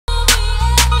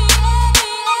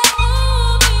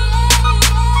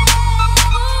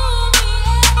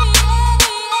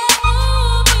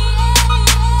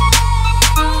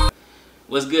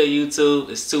What's good, YouTube?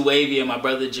 It's Too Wavy and my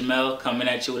brother Jamel coming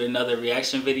at you with another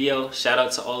reaction video. Shout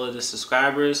out to all of the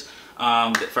subscribers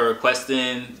for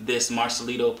requesting this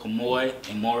Marcelito Pomoy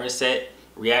and Morissette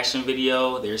reaction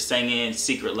video. They're singing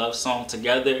Secret Love Song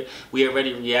together. We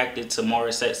already reacted to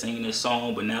Morissette singing this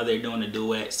song, but now they're doing a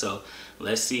duet. So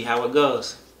let's see how it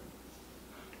goes.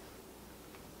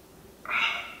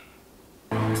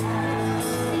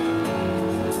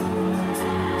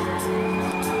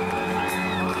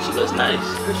 She looks nice.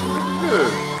 Yeah, she looks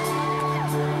good.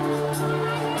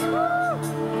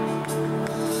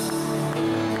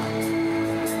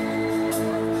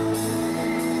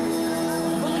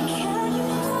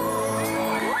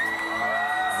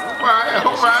 All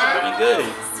right. Pretty good.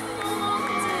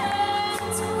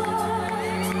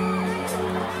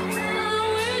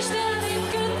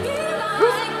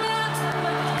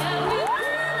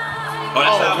 Oh,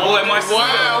 that's our boy Marcelito.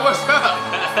 Wow, what's up?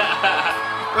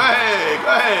 Go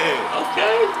ahead.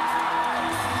 Okay.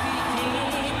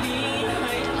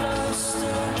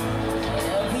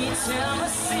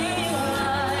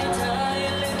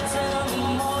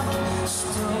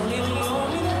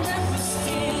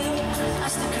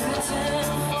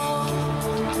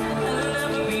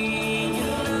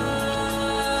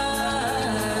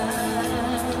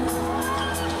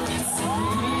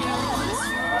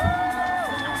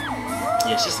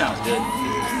 Yeah, she sounds good.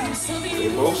 Yeah. They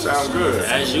both sound good.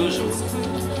 As usual.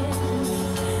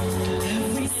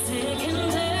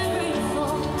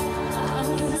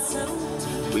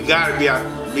 We gotta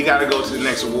go to the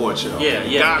next award show. Yeah,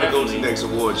 we gotta definitely. go to the next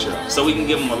award show. So we can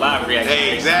give them a live reaction.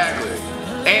 Hey, exactly.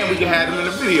 And we can have them in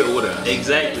the video with us.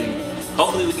 Exactly.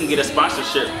 Hopefully we can get a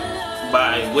sponsorship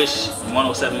by Wish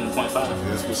 107.5.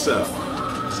 That's what's up.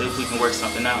 See if we can work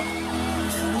something out.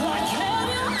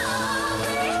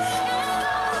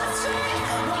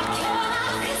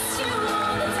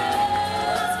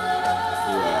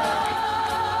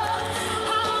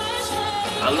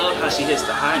 I love how she hits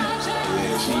the high notes.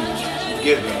 Yeah, she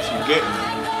getting them. She getting them.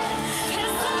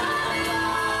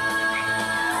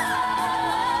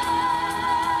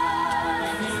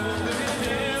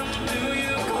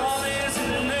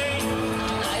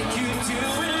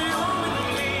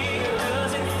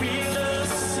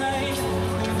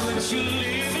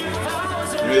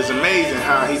 It's amazing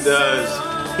how he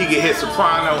can hit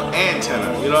soprano and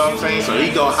tenor, you know what I'm saying? So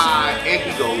he go high and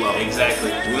he go low.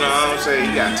 Exactly. You know what I'm saying?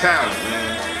 He got talent, man.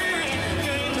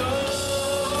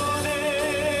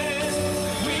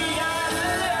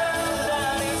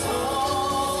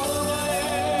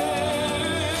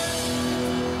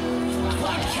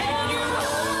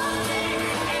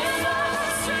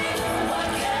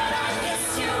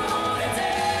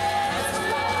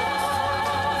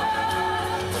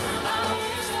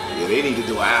 They need to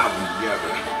do an album together.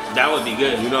 That would be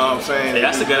good. You know what I'm saying? Yeah,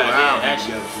 that's a good idea,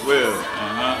 actually. For real.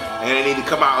 And they need to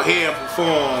come out here and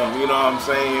perform, you know what I'm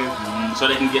saying? So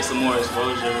they can get some more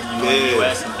exposure, you know, in the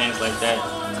US and things like that.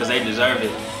 Because they deserve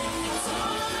it.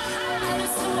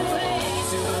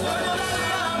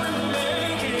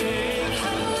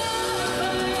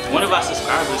 One of our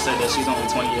subscribers said that she's only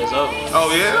 20 years old. Oh,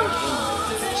 yeah?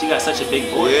 She got such a big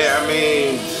voice. Yeah, I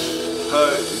mean,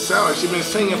 it sounds like she's been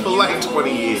singing for like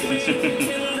 20 years.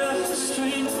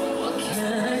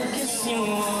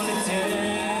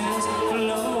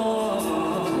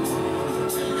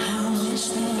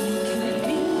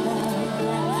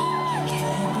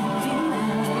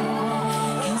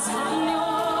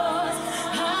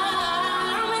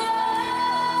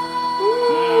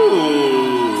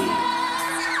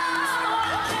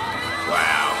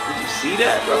 See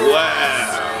that, bro? Wow.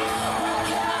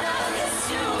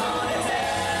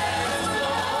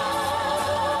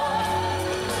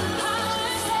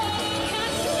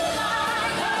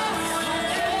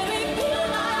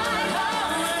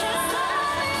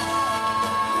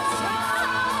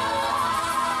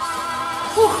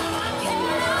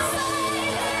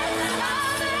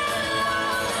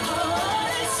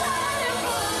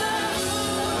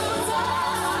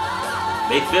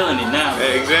 They feeling it now.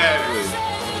 Exactly.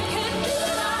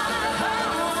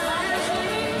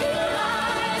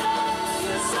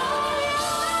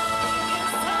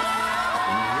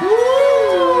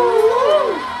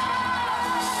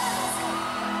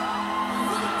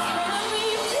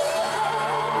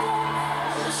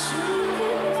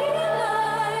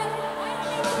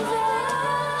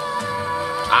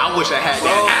 I wish I had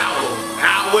that album.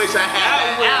 I wish I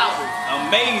had that album.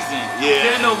 Amazing. Yeah.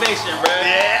 Good innovation, bro.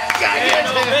 Yeah. Good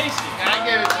innovation.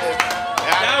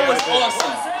 That was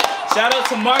awesome. Shout out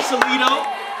to Marcelito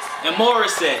and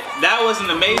Morissette. That was an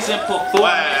amazing performance.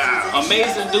 Wow.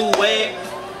 Amazing duet.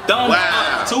 Thumbs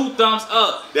up. 2 thumbs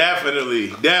up. Definitely.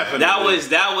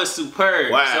 That was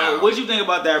superb. Wow. So what'd you think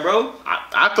about that, bro?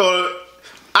 I thought,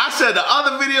 I said the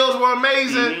other videos were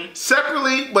amazing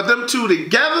separately, but them 2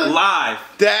 together, live.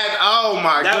 That, oh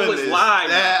my goodness. That was live.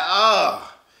 That,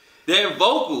 their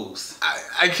vocals.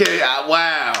 I can't.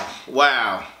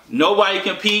 Wow. Nobody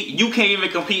compete. You can't even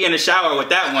compete in the shower with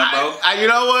that one, bro. You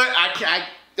know what?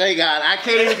 They got it. I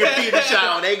can't even compete in the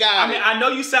shower. They got it. I mean, I know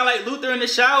you sound like Luther in the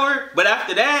shower, but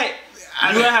after that,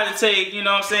 you gonna have to take, you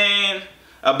know what I'm saying,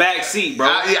 a back seat, bro.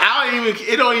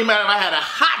 It don't even matter if I had a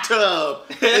hot tub.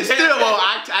 It's still,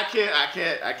 I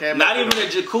can't. Not even a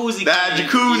jacuzzi. That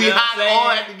jacuzzi, you know hot, all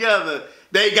that together.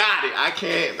 They got it. I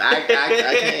can't. I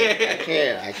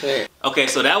can't. Okay,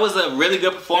 so that was a really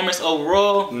good performance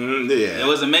overall. Yeah. It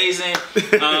was amazing.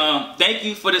 Thank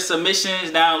you for the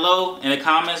submissions down low in the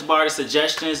comments bar, the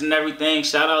suggestions and everything.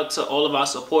 Shout out to all of our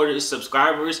supporters,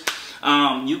 subscribers.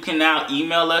 You can now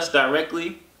email us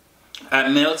directly at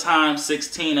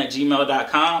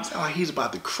mailtime16@gmail.com. Sound like he's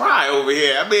about to cry over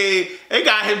here. I mean, they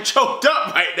got him choked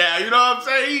up right now. You know what I'm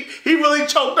saying? He really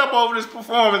choked up over this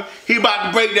performance. He about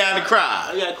to break down and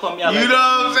cry. You gotta call me out. You know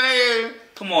what I'm saying?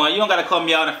 Come on, you don't gotta call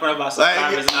me out in front of our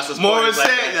subscribers and our supporters.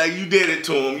 Morissette, like you did it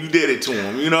to him. You did it to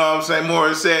him. You know what I'm saying?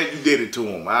 Morissette, you did it to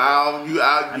him.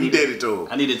 You did it to him.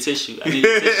 I need a tissue.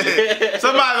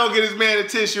 Somebody go get his man a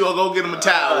tissue or go get him a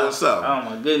towel or something. Oh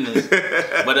my goodness.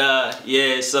 But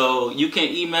yeah, so you can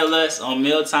email us on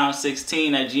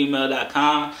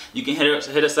mailtime16@gmail.com. You can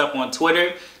hit us up on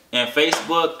Twitter and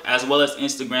Facebook as well as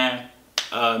Instagram.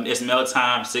 It's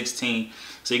mailtime16.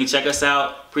 So you can check us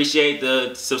out. Appreciate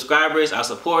the subscribers, our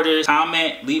supporters.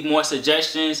 Comment, leave more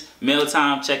suggestions.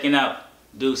 Mealtime checking out.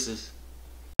 Deuces.